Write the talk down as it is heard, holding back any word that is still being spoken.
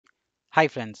Hi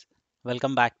friends,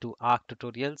 welcome back to Arc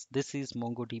Tutorials. This is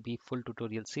MongoDB full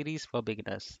tutorial series for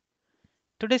beginners.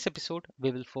 Today's episode,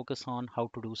 we will focus on how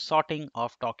to do sorting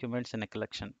of documents in a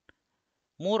collection.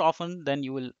 More often than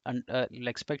you'll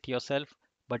expect yourself,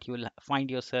 but you will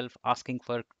find yourself asking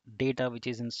for data which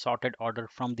is in sorted order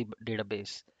from the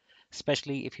database.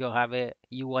 Especially if you have a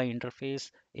UI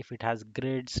interface, if it has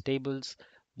grids, tables,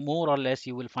 more or less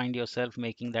you will find yourself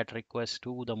making that request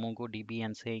to the MongoDB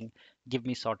and saying, give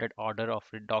me sorted order of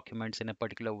the documents in a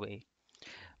particular way.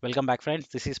 Welcome back friends.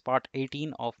 This is part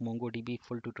 18 of MongoDB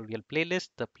full tutorial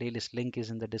playlist. The playlist link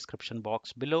is in the description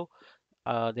box below.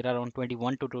 There are around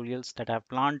 21 tutorials that I have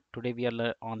planned. Today we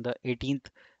are on the 18th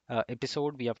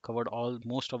episode. We have covered all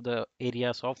most of the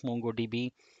areas of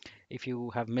MongoDB. If you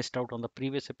have missed out on the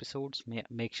previous episodes,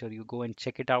 make sure you go and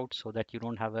check it out so that you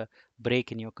don't have a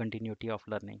break in your continuity of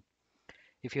learning.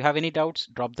 If you have any doubts,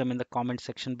 drop them in the comment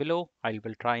section below. I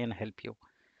will try and help you.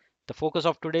 The focus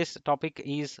of today's topic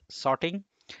is sorting.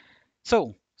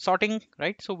 So sorting,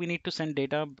 right? So we need to send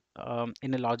data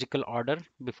in a logical order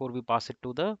before we pass it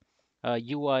to the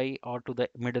UI or to the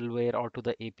middleware or to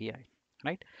the API,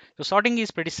 right? So sorting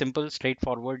is pretty simple,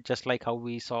 straightforward, just like how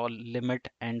we saw limit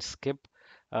and skip.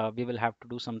 We will have to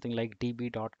do something like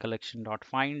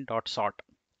db.collection.find.sort,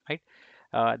 right?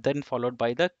 Then followed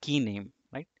by the key name,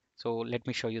 right? So let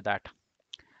me show you that.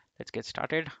 Let's get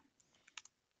started.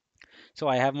 So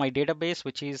I have my database,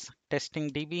 which is testing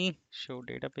DB, show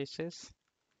databases,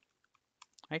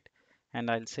 right? And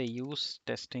I'll say use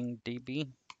testing DB.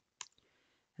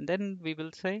 And then we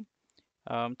will say,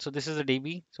 so this is a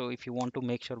DB. So if you want to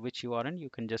make sure which you are in, you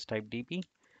can just type DB.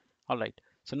 All right.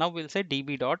 So now we'll say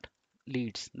DB dot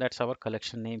leads. That's our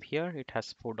collection name here. It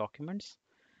has 4 documents.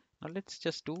 Now let's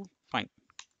just do find,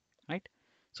 right?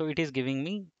 So it is giving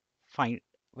me find.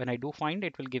 When I do find,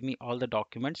 it will give me all the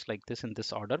documents like this in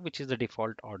this order, which is the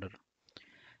default order.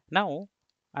 Now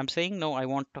I'm saying no, I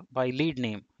want by lead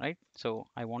name, right? So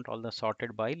I want all the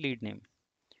sorted by lead name.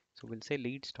 So we'll say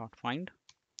leads dot find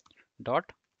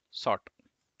dot sort.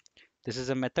 This is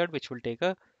a method which will take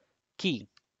a key.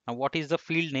 Now what is the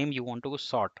field name you want to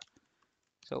sort?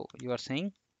 So you are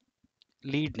saying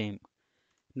lead name.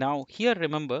 Now here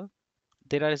remember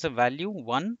there is a value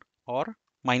 1 or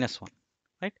 -1,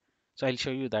 right? So I'll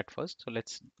show you that first. So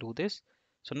let's do this.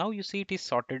 So now you see it is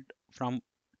sorted from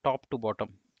top to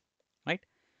bottom, right?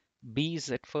 B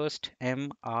is at first,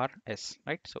 M, R, S,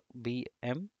 right? So B,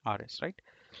 M, R, S, right?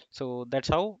 So that's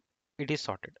how it is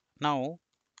sorted. Now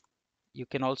you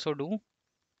can also do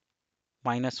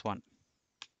 -1,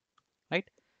 right?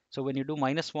 So when you do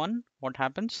 -1, what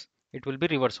happens? It will be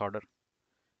reverse order.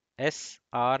 S,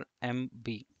 R, M,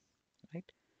 B, right?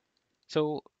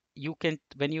 So you can,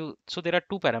 so there are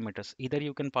two parameters. Either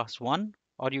you can pass 1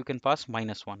 or you can pass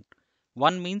 -1.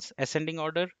 1 means ascending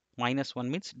order, -1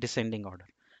 means descending order.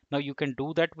 Now you can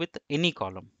do that with any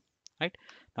column, right?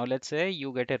 Now let's say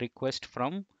you get a request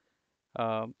from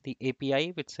the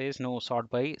API which says no, sort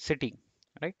by city,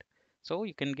 right? So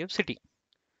you can give city.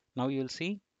 Now you'll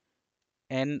see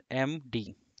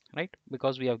NMD, right?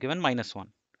 Because we have given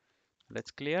 -1.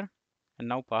 Let's clear and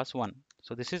now pass 1.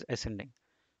 So this is ascending.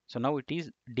 So now it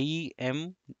is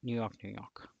DM New York, New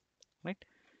York, right?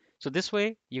 So this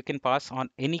way you can pass on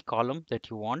any column that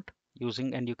you want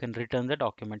using and you can return the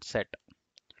document set.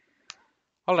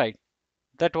 All right,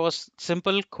 that was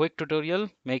simple, quick tutorial.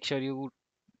 Make sure you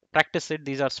practice it.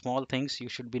 These are small things you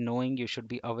should be knowing, you should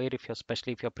be aware if you're,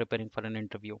 especially if you're preparing for an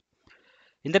interview.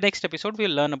 In the next episode,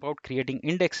 we'll learn about creating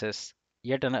indexes,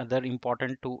 yet another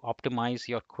important to optimize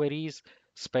your queries,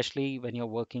 especially when you're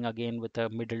working again with a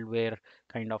middleware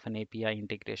kind of an API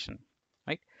integration,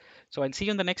 right? So I'll see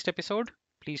you in the next episode.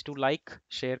 Please do like,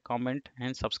 share, comment,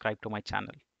 and subscribe to my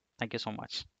channel. Thank you so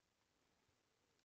much.